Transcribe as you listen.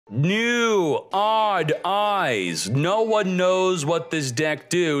New Odd Eyes. No one knows what this deck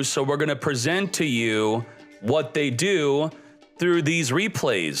do, so we're going to present to you what they do through these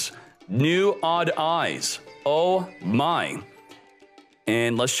replays. New Odd Eyes. Oh my.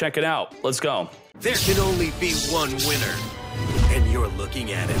 And let's check it out. Let's go. There can only be one winner, and you're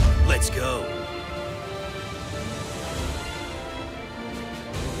looking at it. Let's go.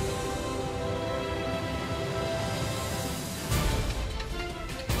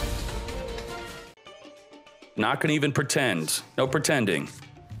 Not gonna even pretend. No pretending.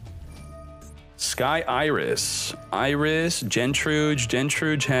 Sky Iris. Iris, Gentruge.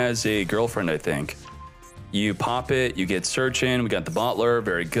 Gentruge has a girlfriend, I think. You pop it, you get searching. We got the Bottler,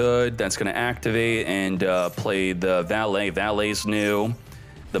 very good. That's gonna activate and play the Valet. Valet's new.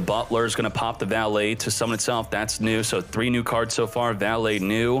 The Butler's gonna pop the Valet to summon itself. That's new, so 3 new cards so far. Valet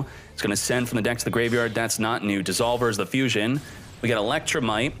new. It's gonna send from the deck to the graveyard. That's not new. Dissolver is the fusion. We got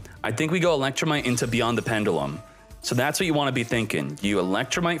Electromite. I think we go Electromite into Beyond the Pendulum. So that's what you want to be thinking. You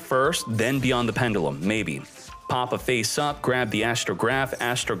Electromite first, then Beyond the Pendulum, maybe. Pop a face up, grab the Astrograph.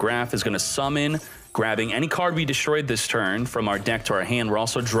 Astrograph is going to summon, grabbing any card we destroyed this turn from our deck to our hand. We're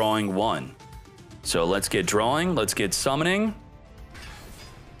also drawing 1. So let's get drawing, let's get summoning.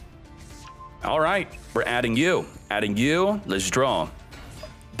 All right, we're adding you. Adding you, let's draw.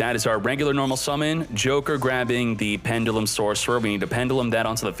 That is our regular normal summon. Joker grabbing the Pendulum Sorcerer. We need to pendulum that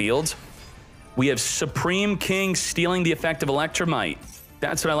onto the field. We have Supreme King stealing the effect of Electromite.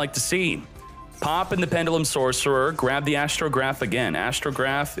 That's what I like to see. Pop in the Pendulum Sorcerer. Grab the Astrograph again.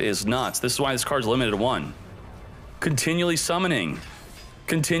 Astrograph is nuts. This is why this card's limited to 1. Continually summoning.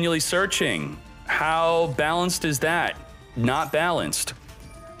 Continually searching. How balanced is that? Not balanced.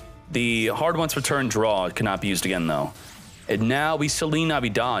 The hard once return draw cannot be used again though. And now we Celine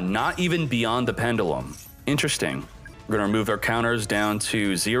Abidan, not even Beyond the Pendulum. Interesting. We're going to remove our counters down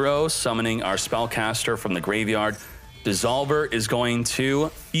to 0, summoning our Spellcaster from the graveyard. Dissolver is going to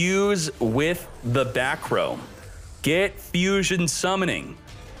fuse with the back row. Get fusion summoning.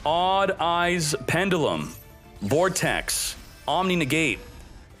 Odd Eyes Pendulum. Vortex. Omni Negate.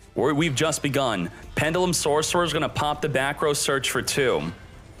 We've just begun. Pendulum Sorcerer is going to pop the back row, search for 2.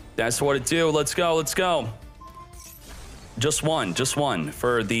 That's what it do. Let's go, let's go. Just one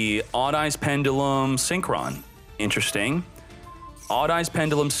for the Odd Eyes Pendulum Synchron. Interesting. Odd Eyes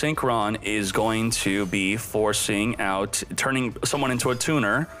Pendulum Synchron is going to be forcing out, turning someone into a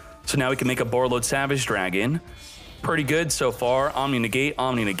tuner. So now we can make a Borreload Savage Dragon. Pretty good so far. Omni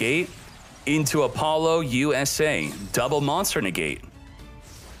Negate, into Apollo USA. Double Monster Negate.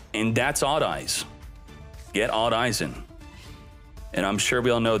 And that's Odd Eyes. Get Odd Eyes in. And I'm sure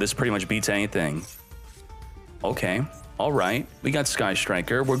we all know this pretty much beats anything. Okay. All right, we got Sky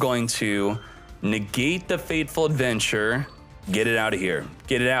Striker. We're going to negate the Fateful Adventure. Get it out of here.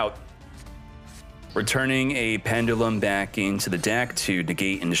 Get it out. Returning a Pendulum back into the deck to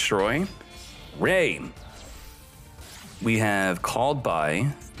negate and destroy. Ray. We have Called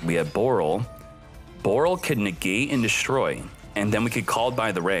By. We have Boral. Boral can negate and destroy. And then we could Called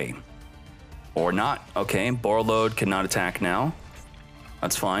By the Ray. Or not. Okay, Borreload cannot attack now.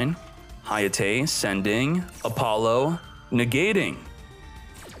 That's fine. Hayate, sending. Apollo, negating.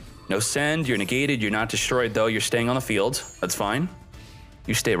 No send, you're negated, you're not destroyed though, you're staying on the field. That's fine.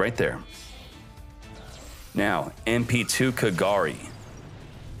 You stay right there. Now, MP2 Kagari.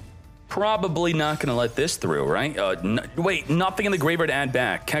 Probably not gonna let this through, right? Wait, nothing in the graveyard to add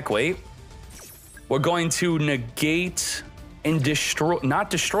back. Heck, wait. We're going to negate and destroy, not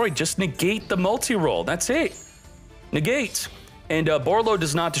destroy, just negate the multi-roll. That's it. Negate. And Borreload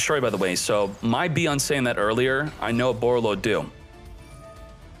does not destroy, by the way, so my B on saying that earlier, I know what Borreload do.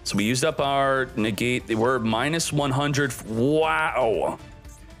 So we used up our negate, we're minus 100, wow.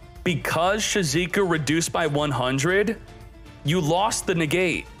 Because Shaziku reduced by 100, you lost the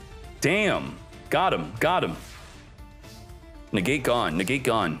negate. Damn, got him. Negate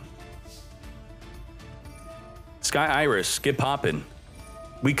gone. Sky Iris, get poppin'.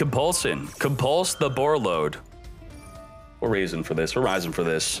 We compulse the Borreload. We're rising for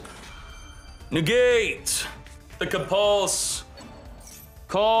this. Negate the compulse.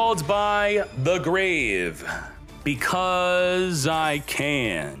 Called by the grave. Because I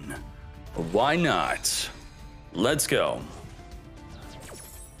can. Why not? Let's go.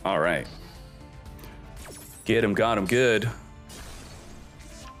 All right. Get him, got him good.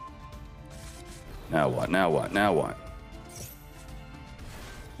 Now what?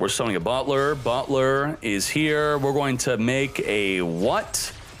 We're summoning a Bottler. Bottler is here. We're going to make a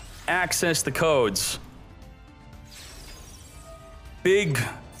what? Access the codes. Big.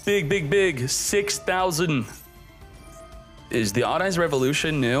 6,000. Is the Odd Eyes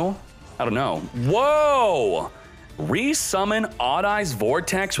Revolution new? I don't know. Whoa! Resummon Odd Eyes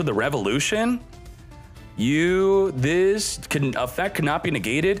Vortex with the Revolution? This effect cannot be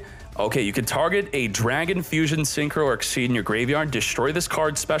negated. Okay, you can target a Dragon, Fusion, Synchro, or Exceed in your graveyard. Destroy this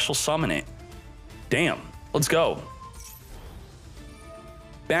card, special summon it. Damn, let's go.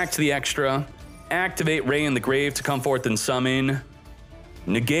 Back to the extra. Activate Ray in the Grave to come forth and summon.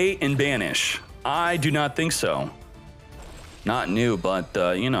 Negate and banish. I do not think so. Not new, but,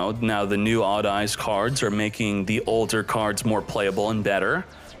 you know, now the new Odd Eyes cards are making the older cards more playable and better.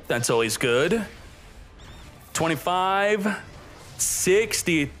 That's always good. 25,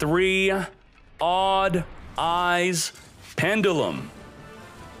 63, Odd Eyes Pendulum.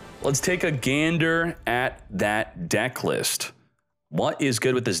 Let's take a gander at that deck list. What is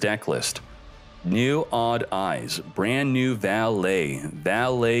good with this deck list? New Odd Eyes, brand new Valet.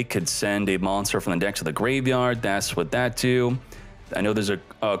 Valet could send a monster from the deck to the graveyard. That's what that do. I know there's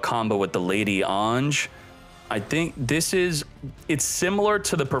a combo with the Lady Ange. I think it's similar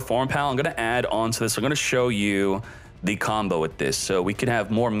to the Perform Pal. I'm gonna add on to this. I'm gonna show you the combo with this so we can have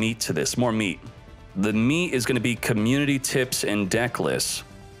more meat to this, more meat. The meat is gonna be community tips and deck lists.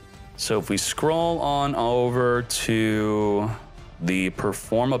 So if we scroll on over to the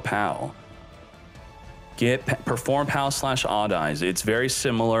Perform a Pal, get Perform Pal / Odd Eyes. It's very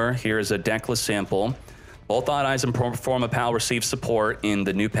similar. Here is a deck list sample. Both Odd Eyes and Perform a Pal receive support in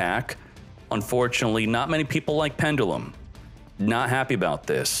the new pack. Unfortunately, not many people like Pendulum. Not happy about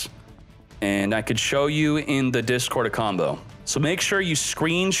this. And I could show you in the Discord a combo. So make sure you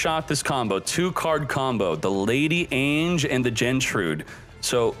screenshot this combo, 2-card combo, the Lady Ange and the Gentrude.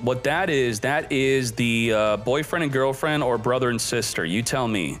 So what that is the boyfriend and girlfriend or brother and sister, you tell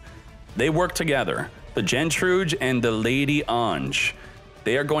me. They work together. The Gentrude and the Lady Ange.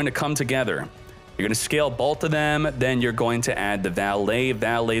 They are going to come together. You're going to scale both of them, then you're going to add the Valet.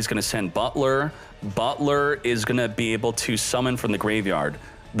 Valet is going to send Butler. Butler is going to be able to summon from the graveyard.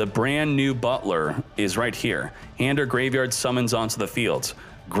 The brand new Butler is right here. Hand or graveyard summons onto the fields.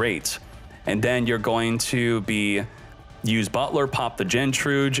 Great. And then you're going to use Butler, pop the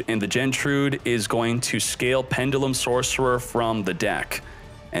Gentrude, and the Gentrude is going to scale Pendulum Sorcerer from the deck.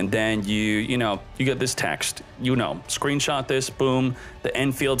 And then you get this text, screenshot this, boom. The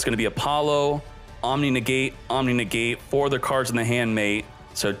end field's gonna be Apollo, Omni Negate, 4 other cards in the hand, mate.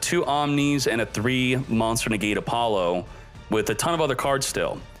 So 2 Omnis and a 3 Monster Negate Apollo with a ton of other cards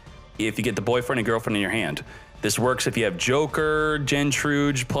still. If you get the boyfriend and girlfriend in your hand. This works if you have Joker,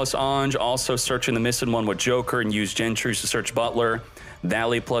 Gentrude plus Ange, also searching the missing one with Joker and use Gentrude to search Butler.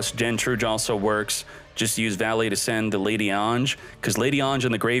 Valet plus Gentrude also works. Just use Valet to send the Lady Ange, because Lady Ange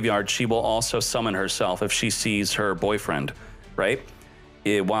in the graveyard, she will also summon herself if she sees her boyfriend, right?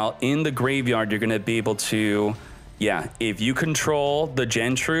 While in the graveyard, you're gonna be able to, if you control the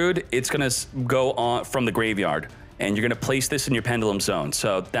Gentrude, it's gonna go on from the graveyard, and you're gonna place this in your Pendulum zone,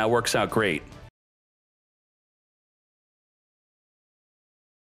 so that works out great.